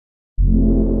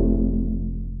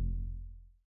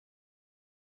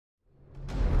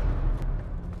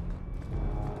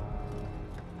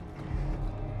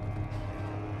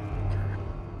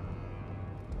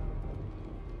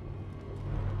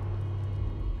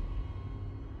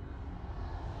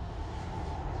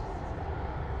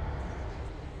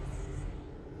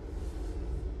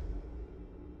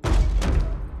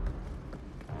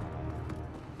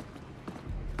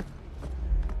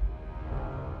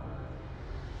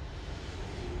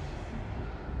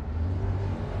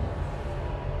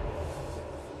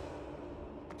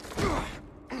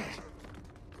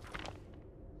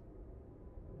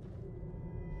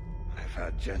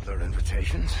Gentler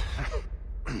invitations?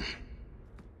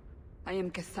 I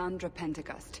am Cassandra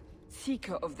Pentagust,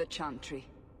 Seeker of the Chantry.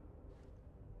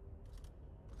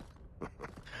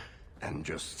 And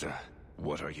just,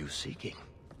 what are you seeking?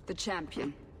 The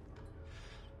champion.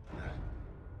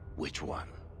 Which one?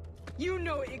 You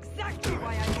know exactly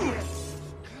why I'm here!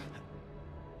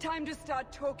 Time to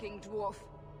start talking, dwarf.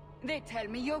 They tell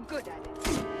me you're good at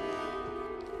it.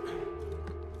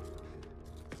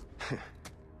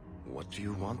 What do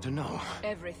you want to know?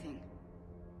 Everything.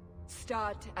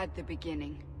 Start at the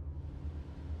beginning.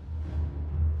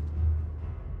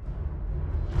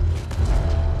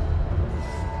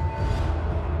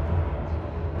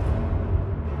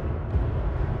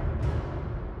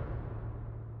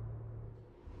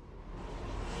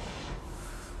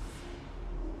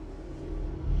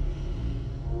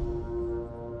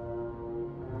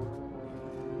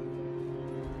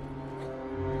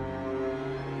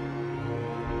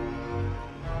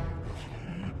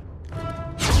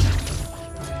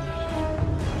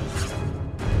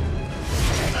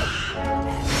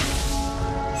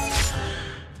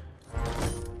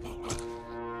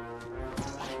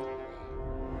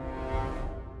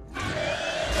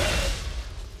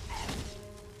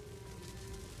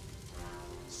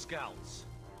 Scouts.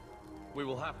 We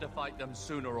will have to fight them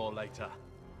sooner or later.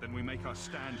 Then we make our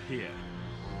stand here.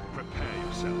 Prepare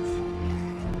yourself.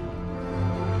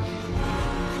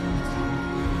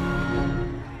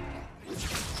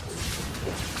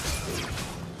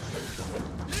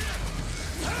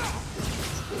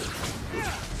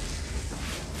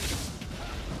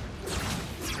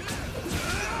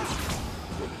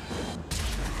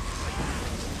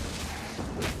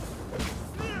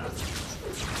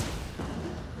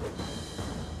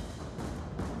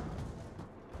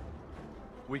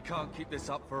 We can't keep this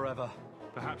up forever.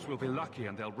 Perhaps we'll be lucky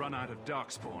and they'll run out of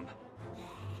darkspawn.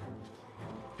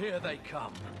 Here they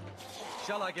come.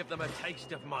 Shall I give them a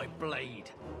taste of my blade?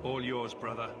 All yours,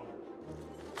 brother.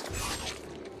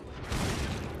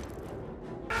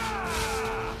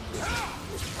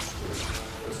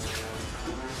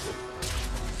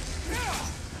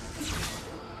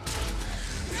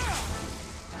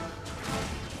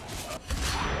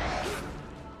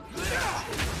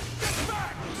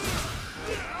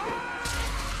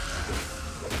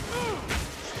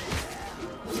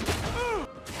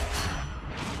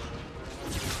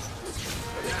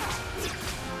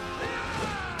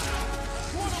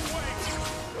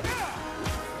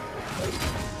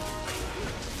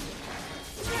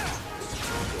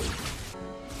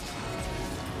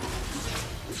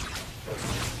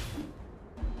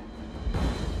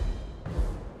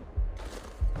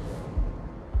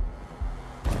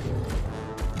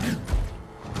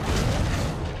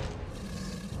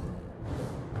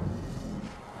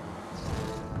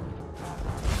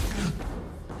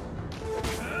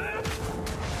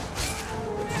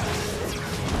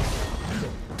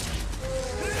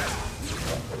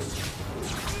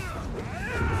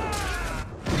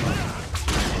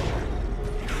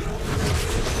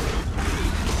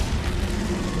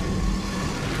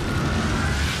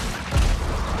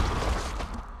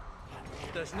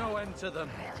 There's no end to them.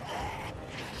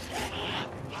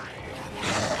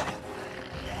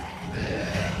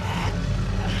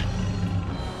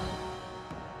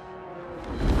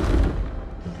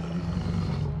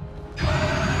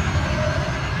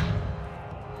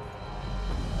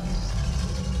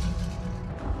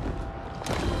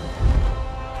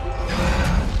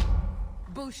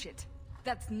 Bullshit.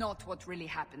 That's not what really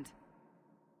happened.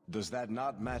 Does that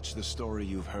not match the story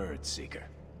you've heard, Seeker?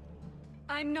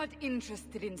 I'm not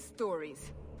interested in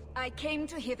stories. I came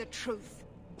to hear the truth.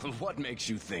 What makes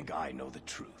you think I know the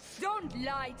truth? Don't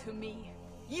lie to me.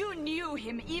 You knew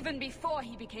him even before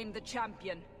he became the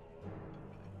champion.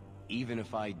 Even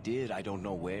if I did, I don't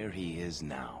know where he is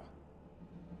now.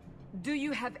 Do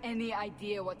you have any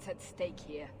idea what's at stake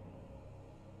here?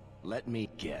 Let me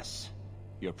guess.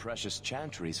 Your precious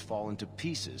chantry's fallen to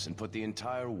pieces and put the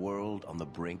entire world on the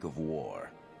brink of war.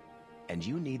 And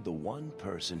you need the one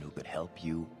person who could help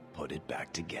you put it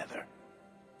back together.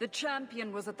 The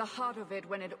champion was at the heart of it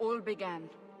when it all began.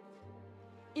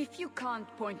 If you can't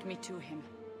point me to him,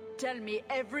 tell me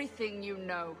everything you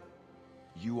know.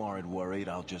 You aren't worried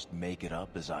I'll just make it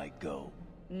up as I go?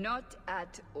 Not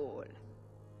at all.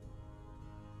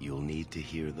 You'll need to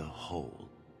hear the whole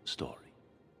story.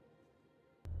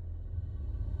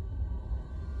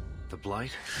 The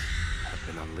Blight have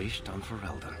been unleashed on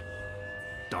Ferelden.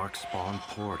 Darkspawn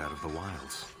poured out of the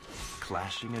wilds,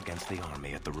 clashing against the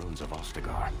army at the ruins of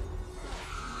Ostagar.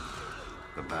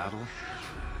 The battle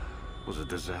was a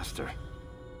disaster.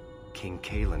 King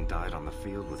Kalen died on the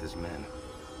field with his men.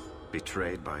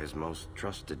 betrayed by his most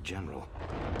trusted general.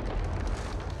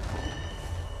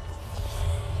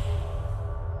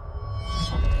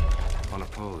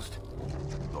 Unopposed,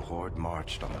 the horde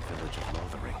marched on the village of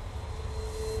Lothering.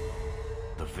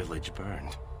 The village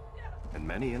burned, and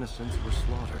many innocents were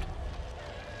slaughtered.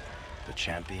 The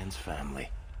champion's family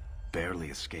barely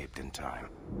escaped in time.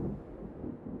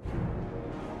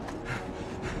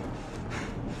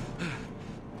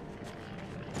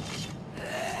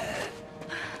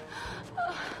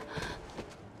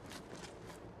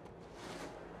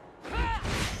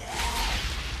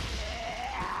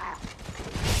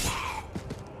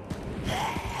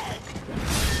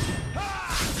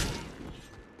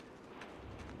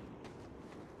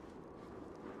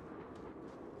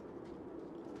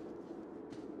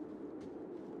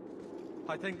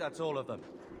 I think that's all of them.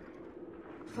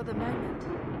 For the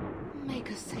moment,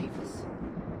 make us save us.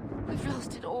 We've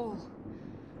lost it all.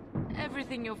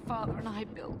 Everything your father and I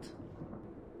built.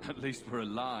 At least we're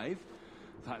alive.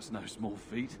 That's no small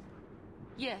feat.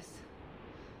 Yes,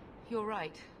 you're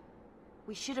right.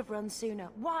 We should have run sooner.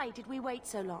 Why did we wait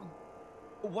so long?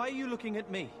 Why are you looking at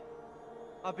me?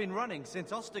 I've been running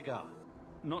since Ostagar.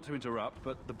 Not to interrupt,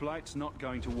 but the Blight's not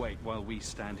going to wait while we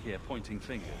stand here pointing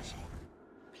fingers.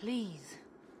 Please,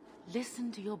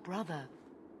 listen to your brother.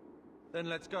 Then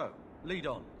let's go. Lead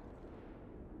on.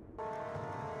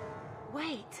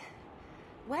 Wait.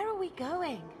 Where are we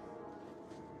going?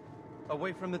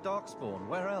 Away from the darkspawn.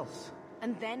 Where else?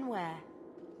 And then where?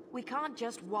 We can't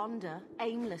just wander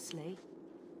aimlessly.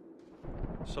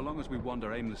 So long as we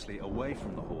wander aimlessly away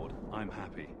from the Horde, I'm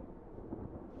happy.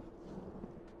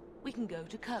 We can go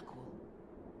to Kirkwall.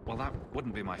 Well, that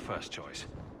wouldn't be my first choice.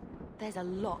 There's a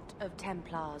lot of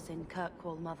Templars in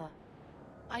Kirkwall, Mother.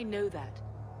 I know that,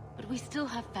 but we still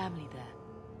have family there,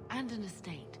 and an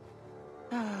estate.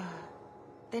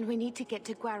 Then we need to get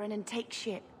to Gwarin and take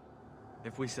ship.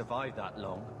 If we survive that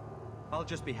long, I'll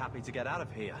just be happy to get out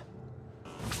of here.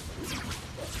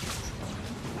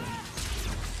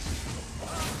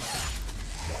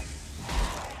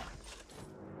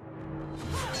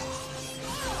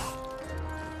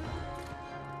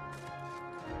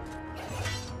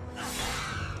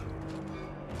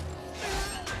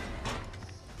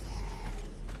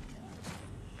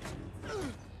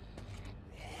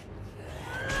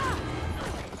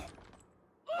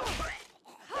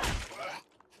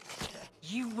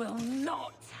 You will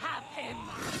not have him!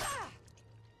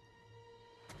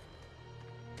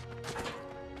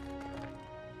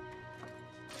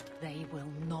 They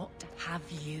will not have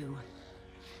you.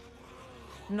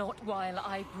 Not while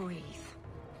I breathe.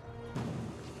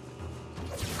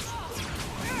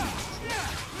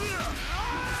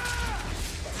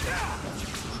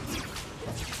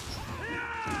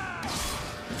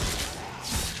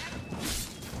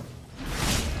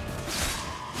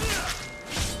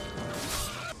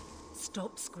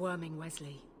 Stop squirming,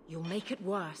 Wesley. You'll make it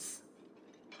worse.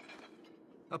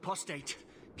 Apostate,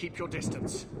 keep your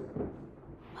distance.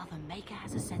 Well, the Maker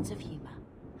has a sense of humor.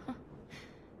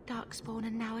 Darkspawn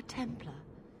and now a Templar.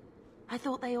 I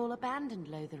thought they all abandoned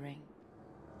Lothering.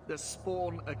 The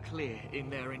Spawn are clear in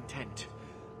their intent,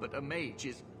 but a mage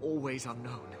is always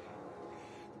unknown.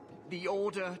 The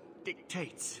Order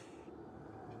dictates.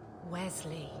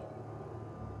 Wesley.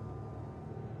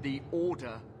 The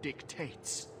Order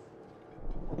dictates.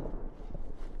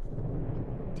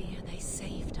 Dear, they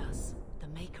saved us. The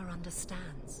Maker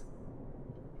understands.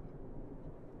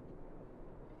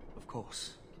 Of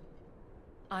course.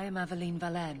 I am Aveline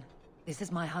Valenne. This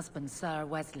is my husband, Sir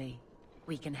Wesley.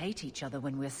 We can hate each other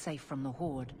when we're safe from the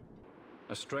Horde.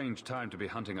 A strange time to be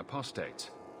hunting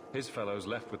apostates. His fellows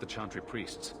left with the Chantry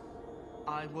priests.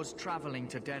 I was traveling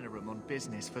to Denerim on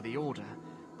business for the Order,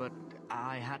 but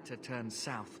I had to turn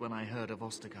south when I heard of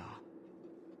Ostagar.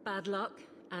 Bad luck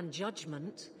and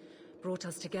judgment brought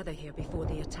us together here before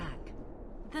the attack.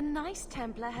 The nice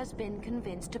Templar has been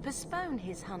convinced to postpone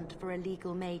his hunt for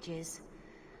illegal mages.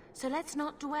 So let's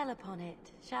not dwell upon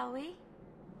it, shall we?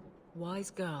 Wise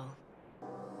girl.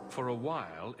 For a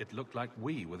while, it looked like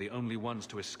we were the only ones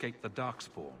to escape the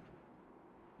darkspawn.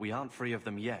 We aren't free of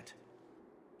them yet.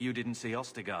 You didn't see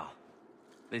Ostagar.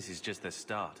 This is just the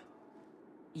start.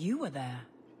 You were there.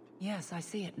 Yes, I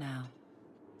see it now.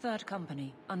 Third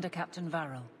Company, under Captain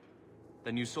Varel.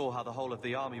 Then you saw how the whole of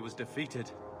the army was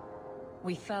defeated.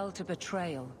 We fell to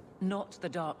betrayal, not the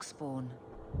Darkspawn.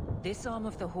 This arm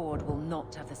of the Horde will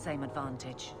not have the same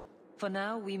advantage. For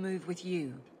now, we move with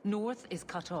you. North is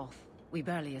cut off. We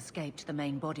barely escaped the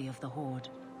main body of the Horde.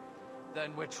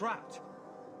 Then we're trapped.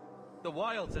 The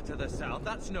wilds are to the south,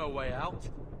 that's no way out.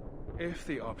 If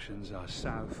the options are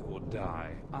south or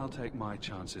die, I'll take my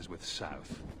chances with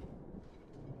south.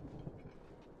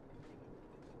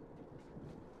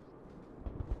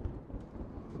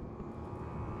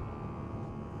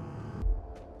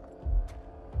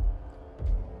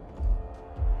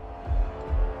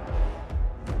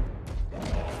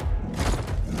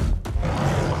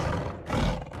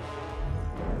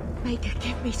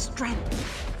 give me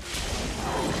strength.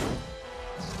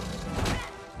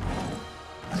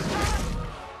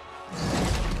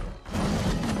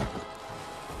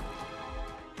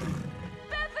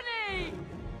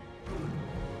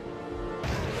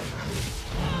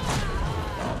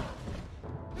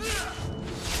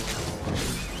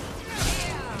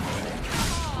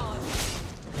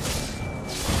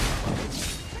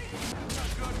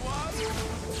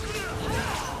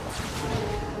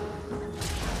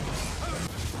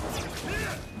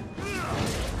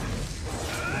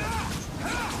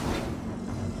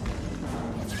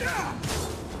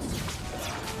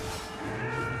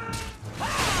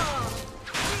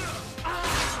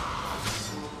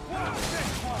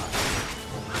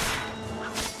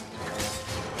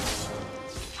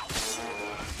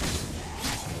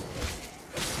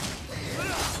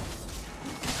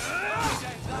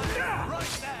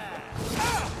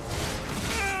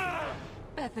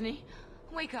 Bethany,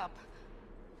 wake up.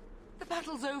 The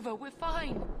battle's over. We're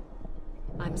fine.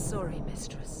 I'm sorry,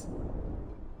 mistress.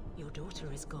 Your daughter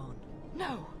is gone.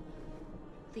 No.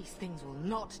 These things will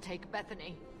not take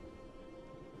Bethany.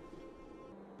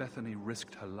 Bethany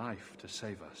risked her life to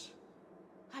save us.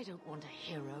 I don't want a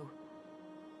hero.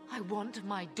 I want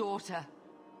my daughter.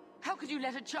 How could you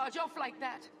let her charge off like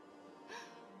that?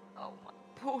 Oh, my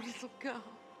poor little girl.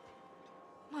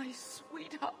 My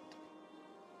sweetheart.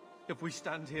 If we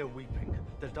stand here weeping,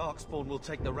 the darkspawn will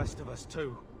take the rest of us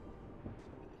too.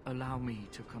 Allow me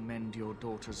to commend your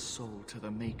daughter's soul to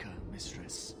the Maker,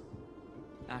 mistress.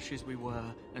 Ashes we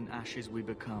were, and ashes we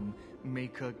become.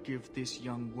 Maker, give this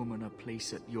young woman a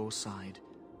place at your side.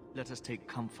 Let us take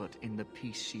comfort in the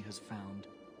peace she has found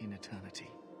in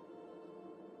eternity.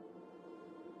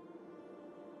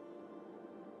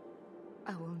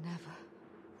 I will never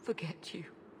forget you,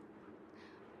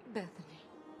 Bethany.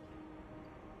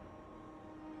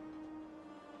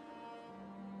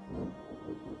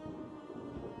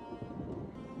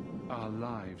 Our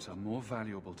lives are more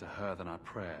valuable to her than our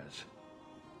prayers.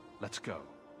 Let's go.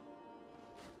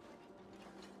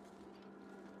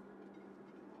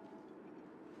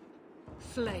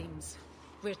 Flames.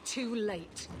 We're too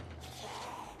late.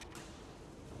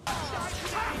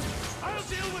 I'll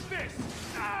deal with this!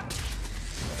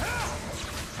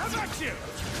 How about you?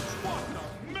 What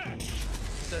a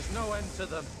mess! There's no end to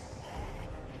them.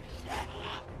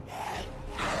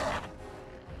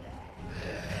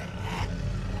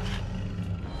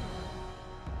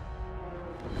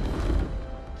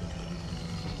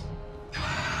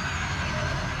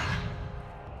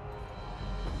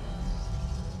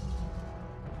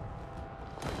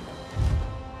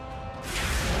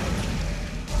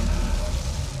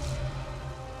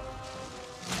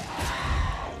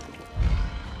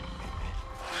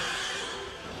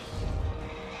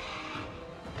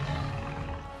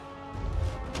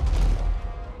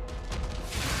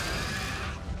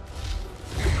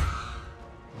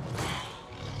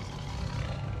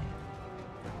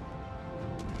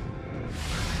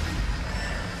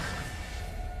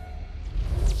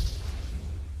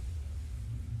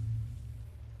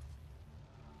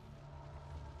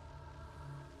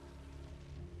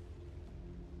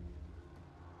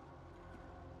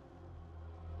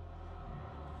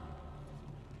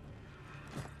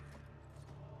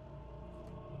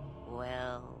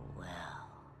 Well, well,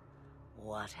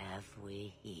 what have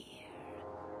we here?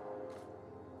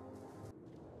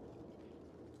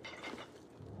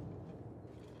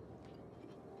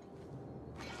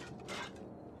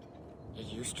 It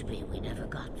used to be we never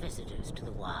got visitors to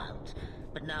the wilds,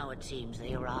 but now it seems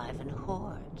they arrive in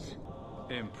hordes.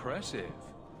 Impressive.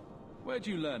 Where'd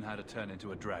you learn how to turn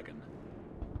into a dragon?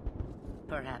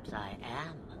 Perhaps I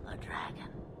am a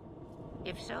dragon.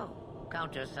 If so,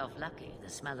 count yourself lucky. The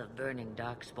smell of burning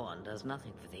darkspawn does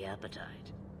nothing for the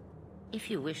appetite. If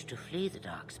you wish to flee the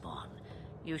darkspawn,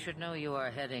 you should know you are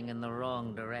heading in the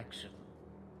wrong direction.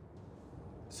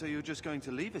 So you're just going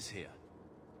to leave us here?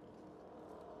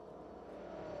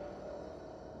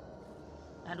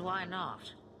 And why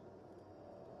not?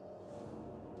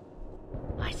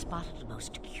 I spotted a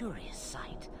most curious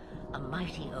sight. A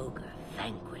mighty ogre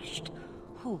vanquished.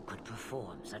 Who could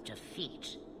perform such a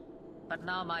feat? But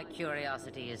now my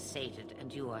curiosity is sated,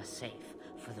 and you are safe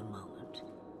for the moment.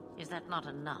 Is that not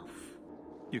enough?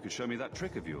 You could show me that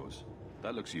trick of yours.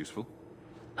 That looks useful.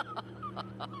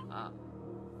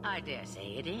 I dare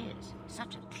say it is.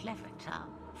 Such a clever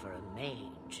tongue for a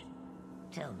mage.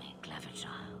 Tell me, clever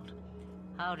child,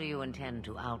 how do you intend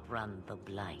to outrun the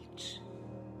Blight?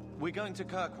 We're going to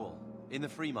Kirkwall, in the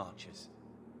Free Marches.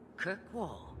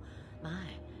 Kirkwall? My,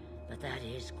 but that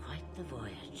is quite the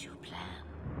voyage you plan.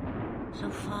 So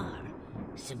far,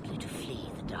 simply to flee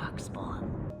the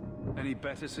darkspawn. Any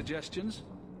better suggestions?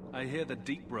 I hear the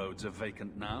deep roads are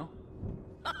vacant now.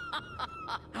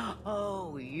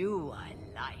 Oh, you I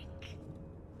like.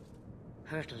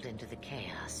 Hurtled into the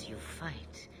chaos, you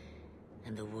fight,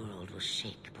 and the world will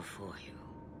shake before you.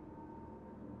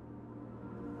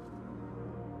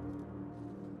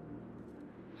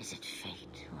 Is it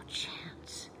fate or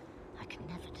chance? I can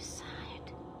never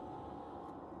decide.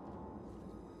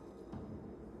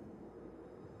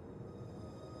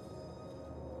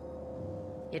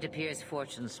 It appears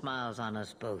fortune smiles on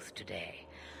us both today.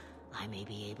 I may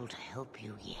be able to help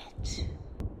you yet.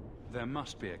 There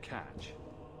must be a catch.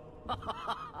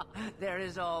 There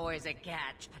is always a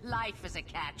catch. Life is a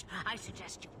catch. I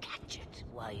suggest you catch it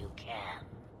while you can.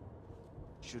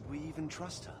 Should we even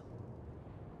trust her?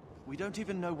 We don't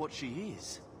even know what she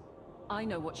is. I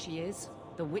know what she is.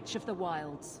 The Witch of the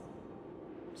Wilds.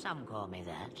 Some call me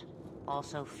that.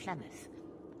 Also Flemeth,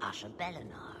 Asha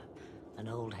Belinar, an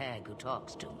old hag who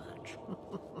talks too much.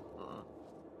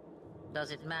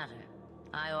 Does it matter?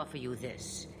 I offer you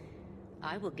this.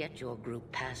 I will get your group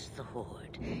past the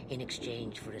Horde in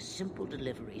exchange for a simple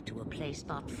delivery to a place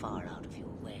not far out of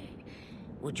your way.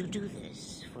 Would you do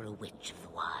this for a Witch of the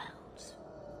Wilds?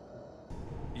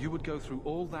 You would go through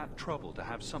all that trouble to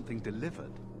have something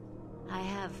delivered? I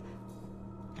have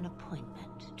an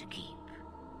appointment to keep.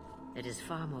 It is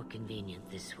far more convenient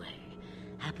this way.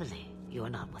 Happily, you're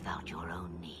not without your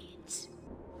own needs.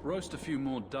 Roast a few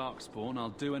more darkspawn, I'll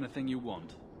do anything you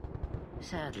want.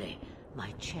 Sadly,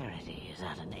 my charity is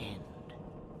at an end.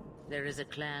 There is a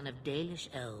clan of Dalish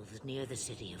elves near the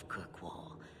city of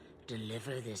Kirkwall.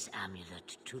 Deliver this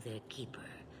amulet to their keeper,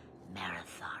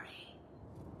 Marithari.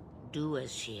 Do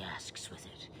as she asks with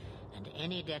it, and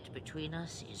any debt between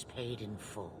us is paid in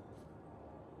full.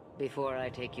 Before I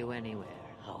take you anywhere,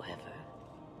 however,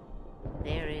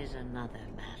 there is another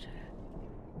matter.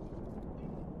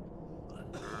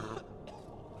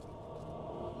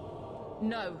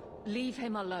 No, leave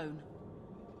him alone.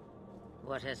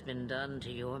 What has been done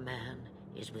to your man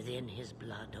is within his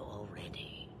blood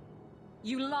already.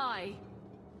 You lie!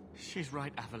 She's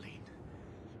right, Aveline.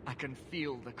 I can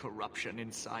feel the corruption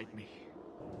inside me.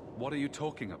 What are you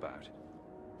talking about?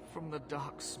 From the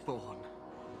darkspawn.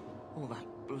 All that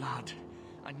blood.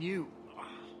 I knew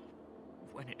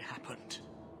when it happened.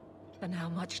 And how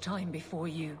much time before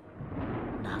you?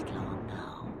 Not long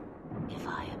now, if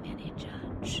I am any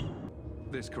judge.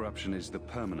 This corruption is the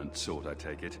permanent sort, I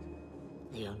take it.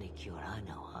 The only cure I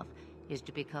know of is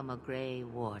to become a Grey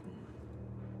Warden.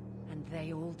 And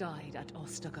they all died at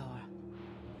Ostagar.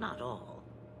 Not all,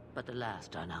 but the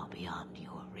last are now beyond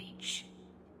your reach.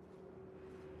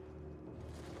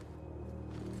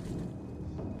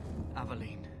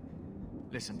 Aveline,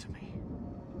 listen to me.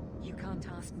 You can't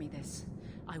ask me this.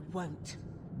 I won't.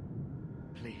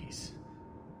 Please.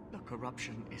 The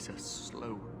corruption is a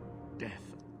slow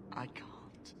death. I can't.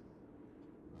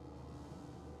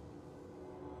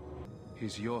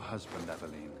 He's your husband,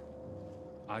 Aveline.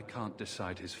 I can't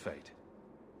decide his fate.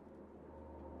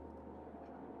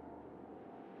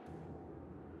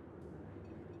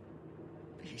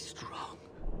 Be strong,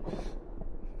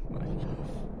 my love.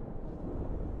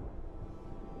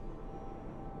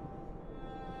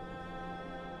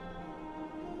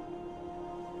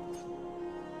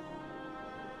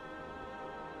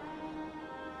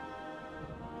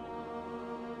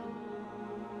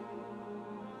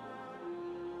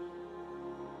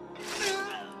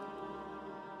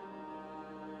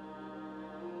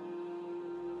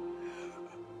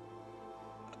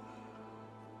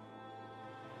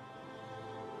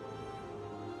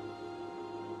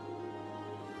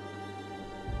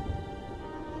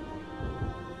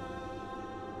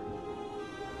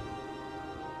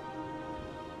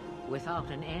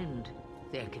 Without an end,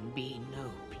 there can be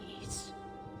no peace.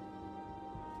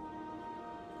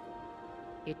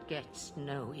 It gets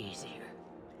no easier.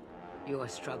 Your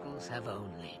struggles have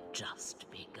only just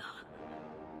begun.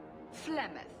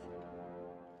 Flemeth,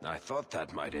 I thought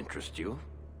that might interest you.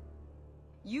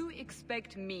 you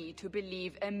expect me to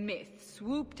believe a myth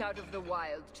swooped out of the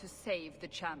wild to save the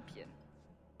champion?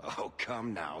 Oh,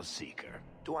 come now, Seeker.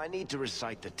 Do I need to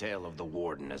recite the tale of the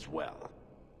Warden as well?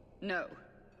 No.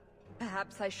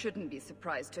 Perhaps I shouldn't be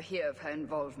surprised to hear of her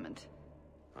involvement.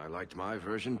 I liked my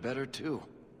version better, too.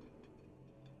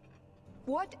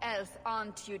 What else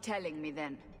aren't you telling me,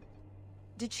 then?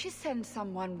 Did she send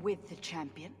someone with the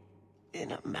champion?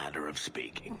 In a matter of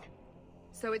speaking.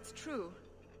 So it's true.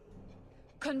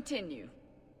 Continue.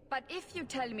 But if you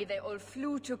tell me they all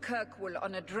flew to Kirkwall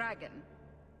on a dragon...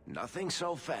 Nothing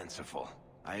so fanciful,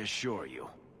 I assure you.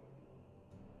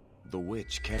 The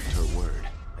witch kept her word,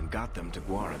 and got them to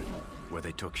Guaran, where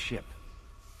they took ship.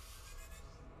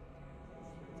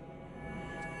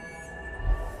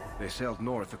 They sailed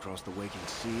north across the waking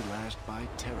sea, lashed by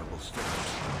terrible storms.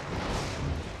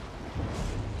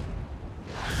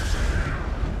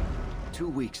 2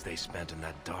 weeks they spent in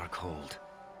that dark hold,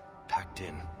 packed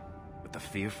in with the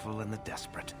fearful and the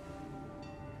desperate.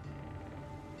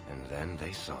 And then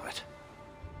they saw it.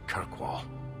 Kirkwall,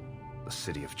 the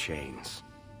city of chains.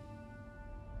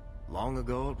 Long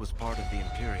ago it was part of the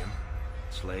Imperium,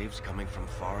 slaves coming from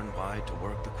far and wide to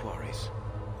work the quarries.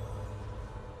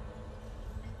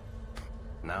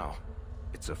 Now,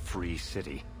 it's a free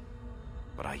city,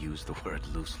 but I use the word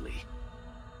loosely.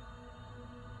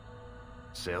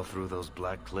 Sail through those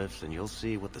black cliffs and you'll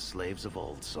see what the slaves of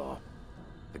old saw.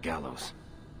 The gallows,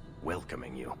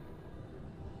 welcoming you.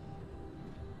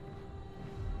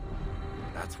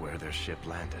 That's where their ship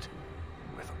landed,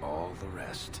 with all the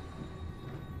rest.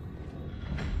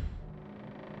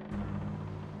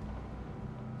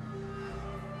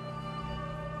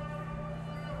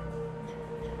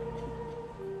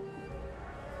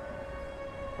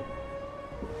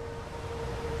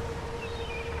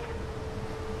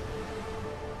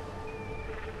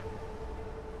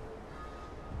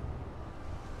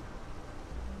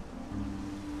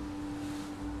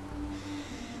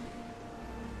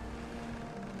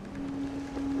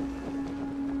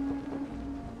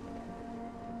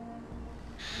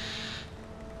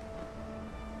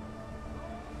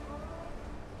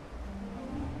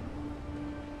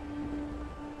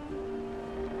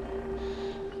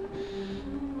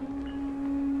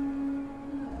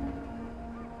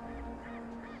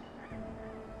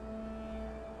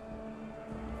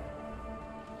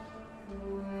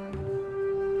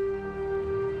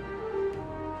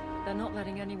 They're not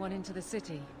letting anyone into the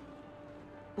city.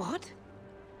 What?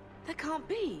 That can't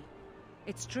be.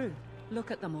 It's true.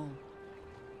 Look at them all.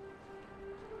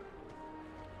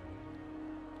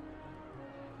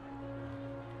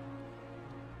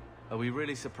 Are we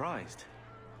really surprised?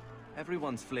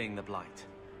 Everyone's fleeing the Blight.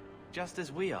 Just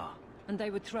as we are. And they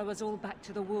would throw us all back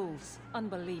to the wolves.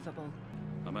 Unbelievable.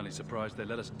 I'm only surprised they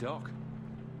let us dock.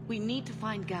 We need to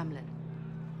find Gamlen.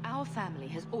 Our family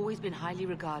has always been highly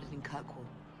regarded in Kirkwall.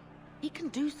 He can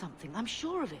do something, I'm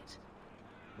sure of it.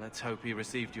 Let's hope he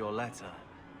received your letter.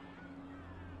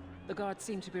 The guards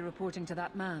seem to be reporting to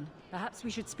that man. Perhaps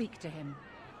we should speak to him.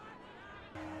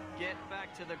 Get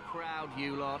back to the crowd,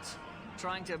 you lot.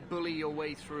 Trying to bully your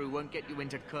way through won't get you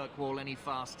into Kirkwall any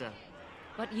faster.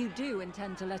 But you do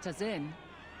intend to let us in.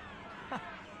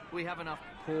 We have enough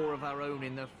poor of our own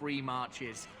in the free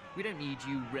marches. We don't need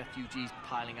you refugees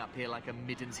piling up here like a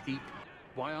middens heap.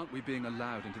 Why aren't we being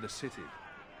allowed into the city?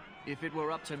 If it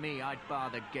were up to me, I'd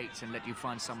bar the gates and let you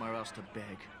find somewhere else to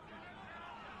beg.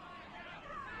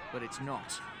 But it's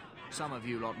not. Some of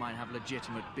you lot might have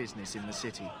legitimate business in the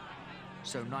city.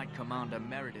 So Knight Commander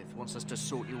Meredith wants us to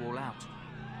sort you all out.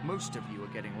 Most of you are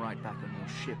getting right back on your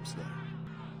ships,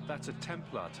 though. That's a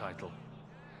Templar title.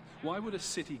 Why would a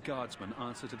city guardsman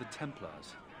answer to the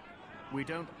Templars? We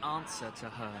don't answer to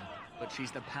her, but she's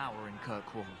the power in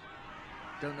Kirkwall.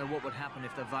 Don't know what would happen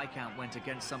if the Viscount went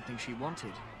against something she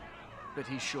wanted. But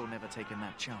he's sure never taken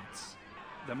that chance.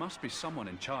 There must be someone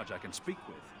in charge I can speak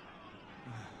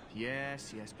with.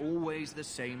 Yes, always the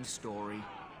same story.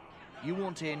 You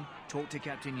want in, talk to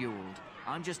Captain Ewald.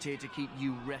 I'm just here to keep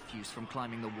you refuse from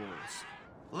climbing the walls.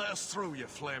 Let us through, you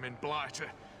flaming blighter.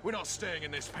 We're not staying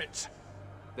in this pit.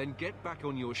 Then get back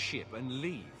on your ship and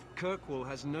leave. Kirkwall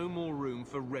has no more room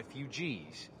for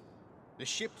refugees. The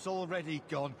ship's already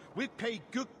gone. We've paid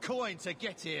good coin to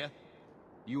get here.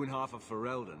 You and half of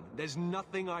Ferelden. There's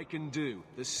nothing I can do.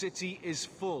 The city is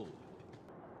full.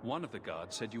 One of the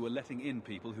guards said you were letting in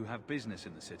people who have business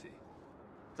in the city.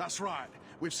 That's right.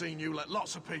 We've seen you let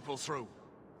lots of people through.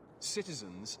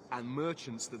 Citizens and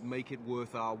merchants that make it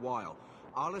worth our while.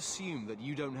 I'll assume that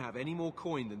you don't have any more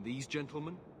coin than these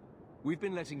gentlemen. We've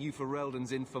been letting you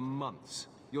Fereldans in for months.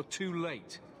 You're too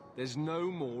late. There's no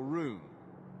more room.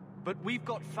 But we've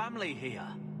got family here.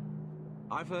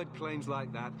 I've heard claims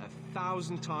like that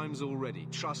 1,000 times already,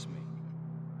 trust me.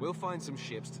 We'll find some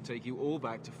ships to take you all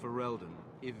back to Ferelden,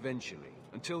 eventually.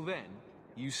 Until then,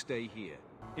 you stay here.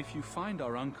 If you find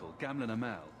our uncle, Gamlen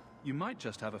Amel, you might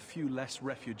just have a few less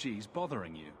refugees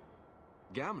bothering you.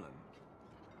 Gamlen?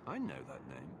 I know that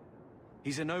name.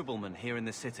 He's a nobleman here in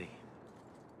the city.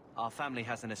 Our family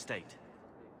has an estate.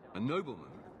 A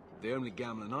nobleman? The only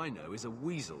Gamlen I know is a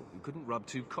weasel who couldn't rub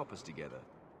two coppers together.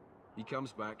 He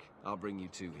comes back, I'll bring you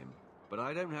to him. But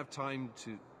I don't have time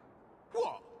to...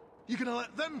 What? You gonna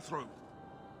let them through?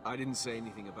 I didn't say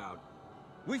anything about...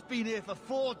 We've been here for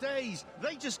 4 days.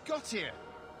 They just got here.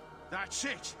 That's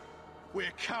it.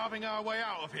 We're carving our way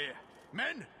out of here.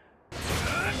 Men? Here!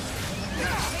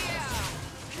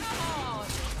 Come on!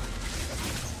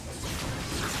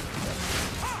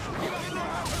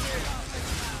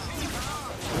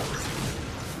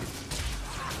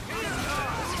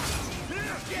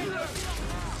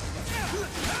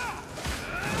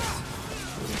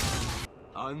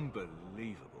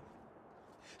 Unbelievable.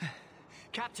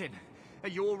 Captain, are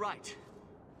you all right?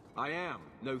 I am,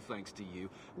 no thanks to you.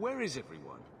 Where is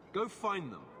everyone? Go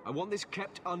find them. I want this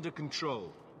kept under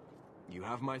control. You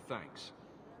have my thanks.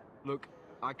 Look,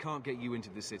 I can't get you into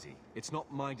the city. It's not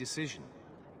my decision.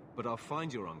 But I'll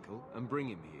find your uncle and bring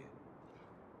him here.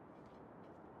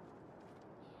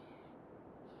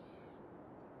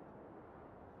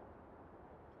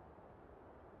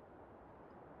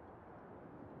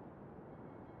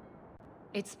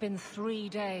 It's been 3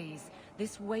 days.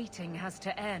 This waiting has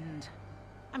to end.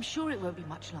 I'm sure it won't be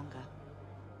much longer.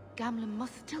 Gamlen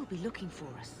must still be looking for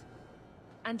us.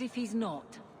 And if he's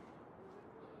not?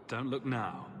 Don't look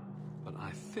now, but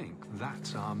I think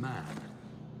that's our man.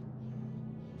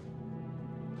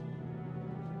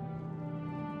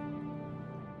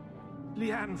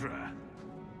 Leandra!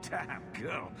 Damn,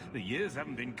 girl, the years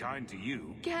haven't been kind to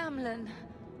you. Gamlen!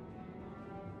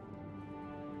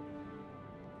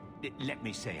 Let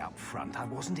me say up front, I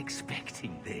wasn't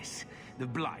expecting this. The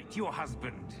Blight, your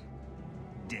husband,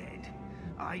 dead.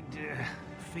 I'd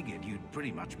figured you'd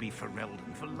pretty much be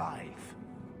Ferelden for life.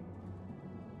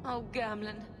 Oh,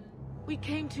 Gamlen. We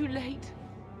came too late.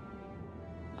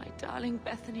 My darling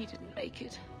Bethany didn't make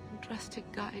it, and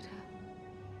Drastic guide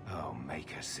her. Oh, make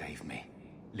her save me.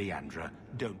 Leandra,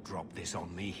 don't drop this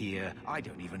on me here. I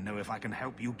don't even know if I can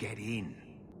help you get in.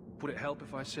 Would it help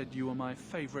if I said you were my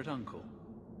favorite uncle?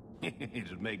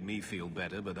 It'd make me feel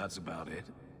better, but that's about it.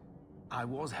 I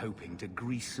was hoping to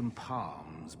grease some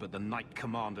palms, but the Knight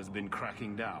Commander's been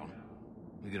cracking down.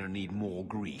 We're gonna need more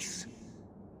grease.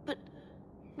 But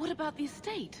what about the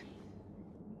estate?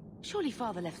 Surely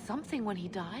Father left something when he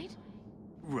died?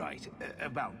 Right,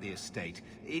 about the estate.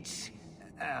 It's,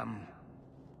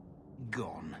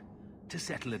 gone. To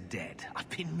settle a debt. I've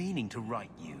been meaning to write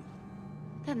you.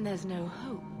 Then there's no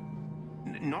hope.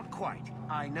 Not quite.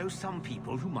 I know some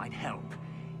people who might help.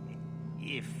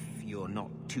 If you're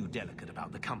not too delicate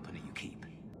about the company you keep.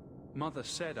 Mother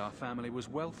said our family was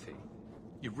wealthy.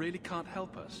 You really can't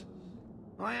help us.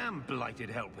 I am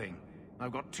blighted helping.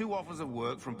 I've got 2 offers of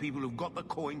work from people who've got the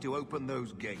coin to open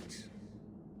those gates.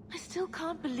 I still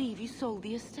can't believe you sold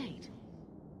the estate.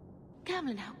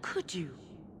 Gamlen, how could you?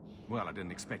 Well, I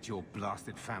didn't expect your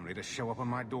blasted family to show up on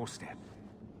my doorstep.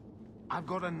 I've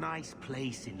got a nice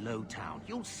place in Lowtown.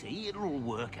 You'll see, it'll all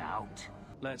work out.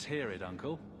 Let's hear it,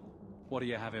 Uncle. What do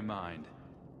you have in mind?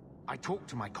 I talked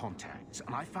to my contacts,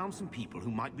 and I found some people who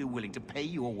might be willing to pay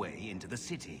your way into the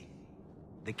city.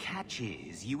 The catch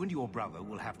is, you and your brother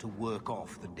will have to work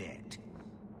off the debt.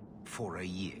 For a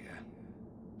year.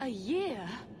 A year?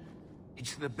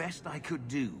 It's the best I could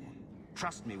do.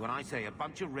 Trust me when I say a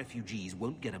bunch of refugees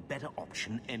won't get a better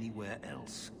option anywhere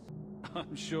else.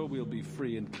 I'm sure we'll be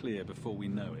free and clear before we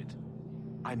know it.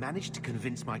 I managed to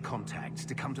convince my contacts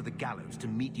to come to the gallows to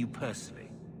meet you personally.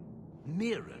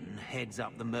 Mirren heads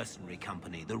up the mercenary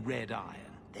company, the Red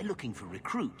Iron. They're looking for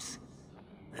recruits.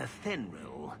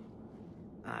 Fenrir,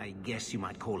 I guess you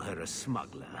might call her a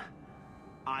smuggler.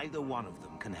 Either one of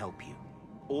them can help you.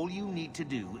 All you need to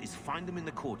do is find them in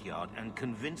the courtyard and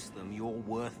convince them you're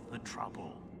worth the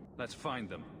trouble. Let's find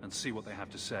them and see what they have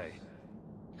to say.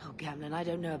 Oh, Gamlen, I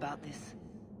don't know about this.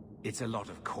 It's a lot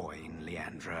of coin,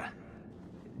 Leandra.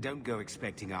 Don't go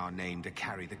expecting our name to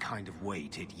carry the kind of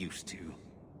weight it used to.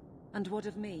 And what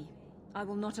of me? I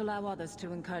will not allow others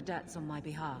to incur debts on my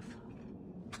behalf.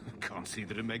 Can't see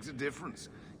that it makes a difference.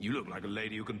 You look like a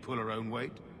lady who can pull her own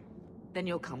weight. Then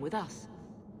you'll come with us.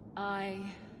 I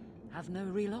have no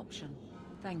real option.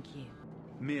 Thank you.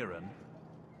 Mirren?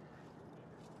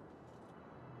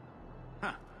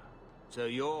 Huh. So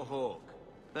you're Hawk,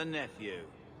 the nephew.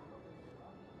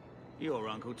 Your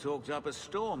uncle talked up a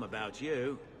storm about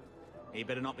you. He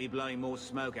better not be blowing more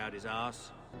smoke out his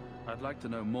ass. I'd like to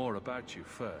know more about you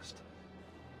first.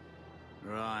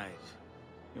 Right.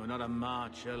 You're not a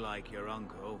marcher like your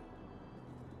uncle.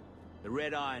 The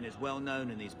Red Iron is well known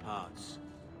in these parts.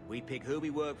 We pick who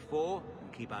we work for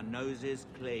and keep our noses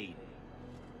clean.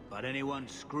 But anyone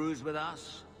screws with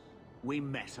us, we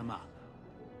mess them up.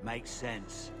 Makes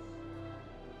sense.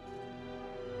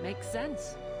 Makes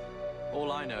sense.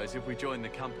 All I know is if we join the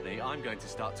company, I'm going to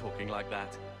start talking like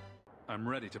that. I'm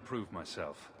ready to prove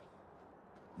myself.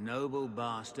 Noble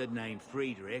bastard named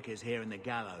Friedrich is here in the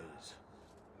gallows.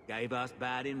 Gave us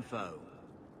bad info.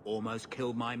 Almost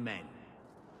killed my men.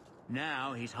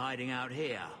 Now he's hiding out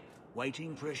here,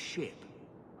 waiting for a ship.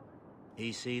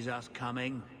 He sees us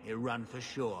coming, he'll run for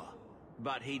sure.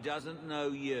 But he doesn't know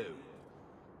you.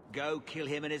 Go kill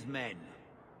him and his men.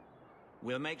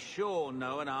 We'll make sure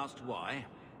no one asks why.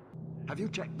 Have you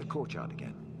checked the courtyard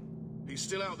again? He's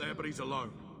still out there, but he's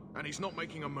alone. And he's not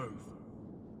making a move.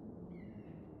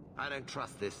 I don't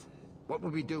trust this. What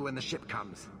will we do when the ship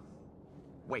comes?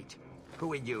 Wait,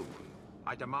 who are you?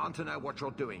 I demand to know what you're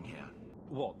doing here.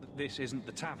 What, this isn't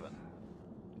the tavern?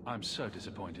 I'm so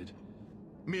disappointed.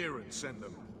 Mirren sent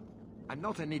them. I'm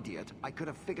not an idiot. I could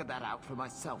have figured that out for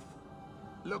myself.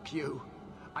 Look, you.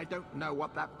 I don't know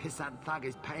what that pissant thug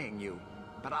is paying you,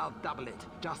 but I'll double it.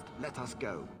 Just let us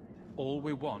go. All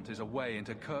we want is a way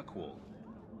into Kirkwall.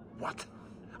 What?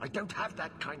 I don't have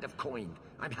that kind of coin.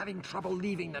 I'm having trouble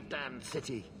leaving the damned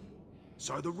city.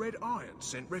 So the Red Iron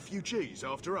sent refugees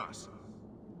after us?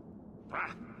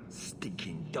 Ah,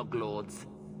 stinking dog lords.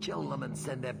 Kill them and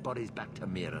send their bodies back to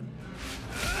Mirren.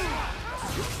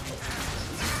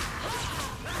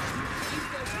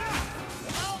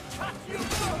 I'll cut you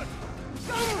good!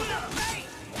 Go to the face!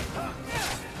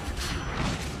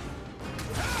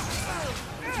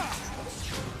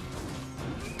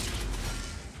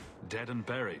 Dead and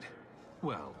buried.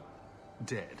 Well,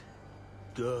 dead.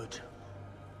 Good.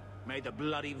 May the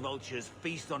bloody vultures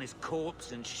feast on his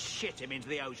corpse and shit him into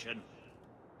the ocean.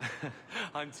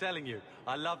 I'm telling you,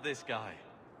 I love this guy.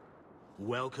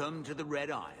 Welcome to the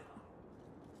Red Iron.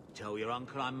 Tell your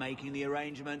uncle I'm making the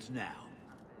arrangements now.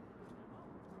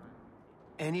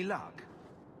 Any luck?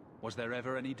 Was there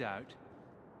ever any doubt?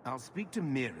 I'll speak to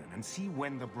Mirren and see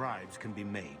when the bribes can be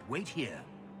made. Wait here.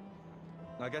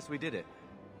 I guess we did it.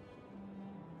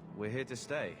 We're here to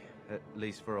stay, at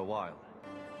least for a while.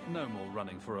 No more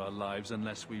running for our lives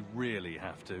unless we really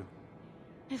have to.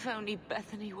 If only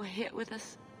Bethany were here with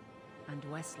us. And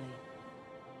Wesley.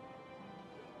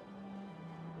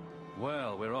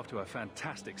 Well, we're off to a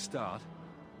fantastic start.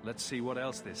 Let's see what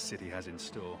else this city has in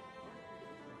store.